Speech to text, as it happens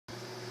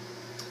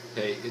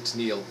Hey, it's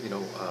Neal.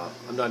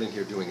 I'm not in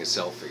here doing a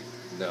selfie.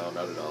 No,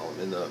 not at all. I'm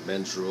in the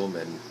men's room,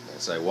 and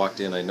as I walked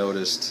in, I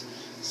noticed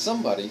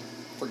somebody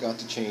forgot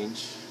to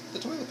change the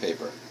toilet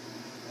paper.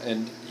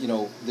 And,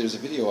 there's a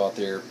video out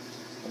there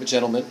of a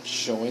gentleman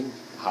showing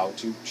how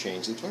to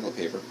change the toilet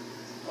paper.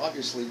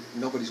 Obviously,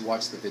 nobody's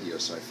watched the video,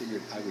 so I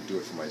figured I would do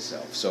it for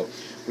myself. So,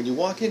 when you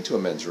walk into a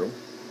men's room,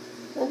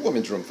 or a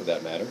women's room for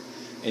that matter,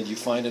 and you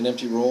find an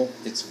empty roll,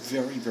 it's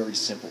very, very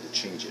simple to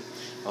change it.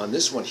 On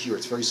this one here,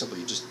 it's very simple.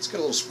 It's got a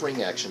little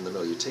spring action in the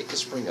middle. You take the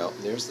spring out,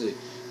 and there's the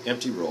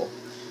empty roll,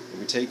 and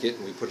we take it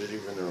and we put it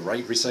either in the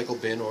right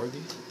recycle bin or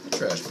the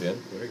trash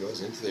bin. There it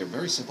goes into there.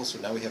 Very simple. So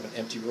now we have an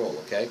empty roll,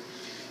 okay?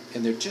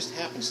 And there just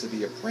happens to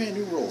be a brand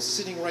new roll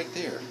sitting right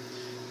there.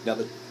 Now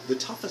the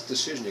toughest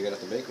decision you're going to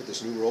have to make with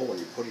this new roll when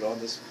you put it on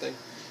this thing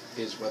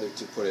is whether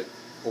to put it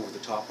over the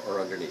top or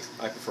underneath.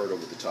 I prefer it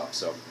over the top,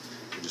 so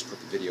we'll just put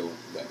the video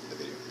back in the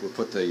video. We'll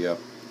put the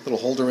little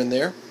holder in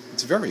there.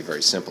 It's very,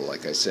 very simple,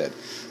 like I said.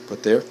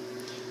 Put there,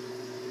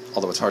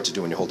 although it's hard to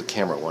do when you hold the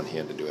camera in one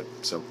hand to do it.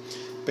 So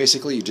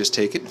basically you just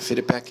take it and fit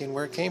it back in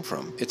where it came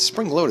from. It's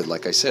spring-loaded,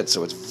 like I said,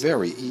 so it's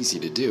very easy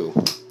to do.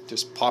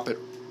 Just pop it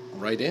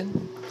right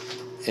in,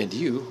 and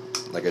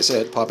like I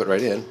said, pop it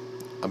right in.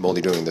 I'm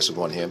only doing this with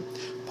one hand.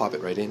 Pop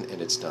it right in,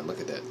 and it's done. Look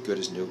at that. Good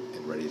as new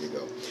and ready to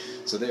go.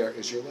 So there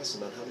is your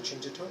lesson on how to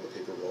change a toilet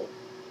paper roll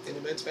in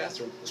a men's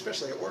bathroom,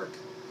 especially at work.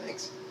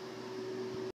 Thanks.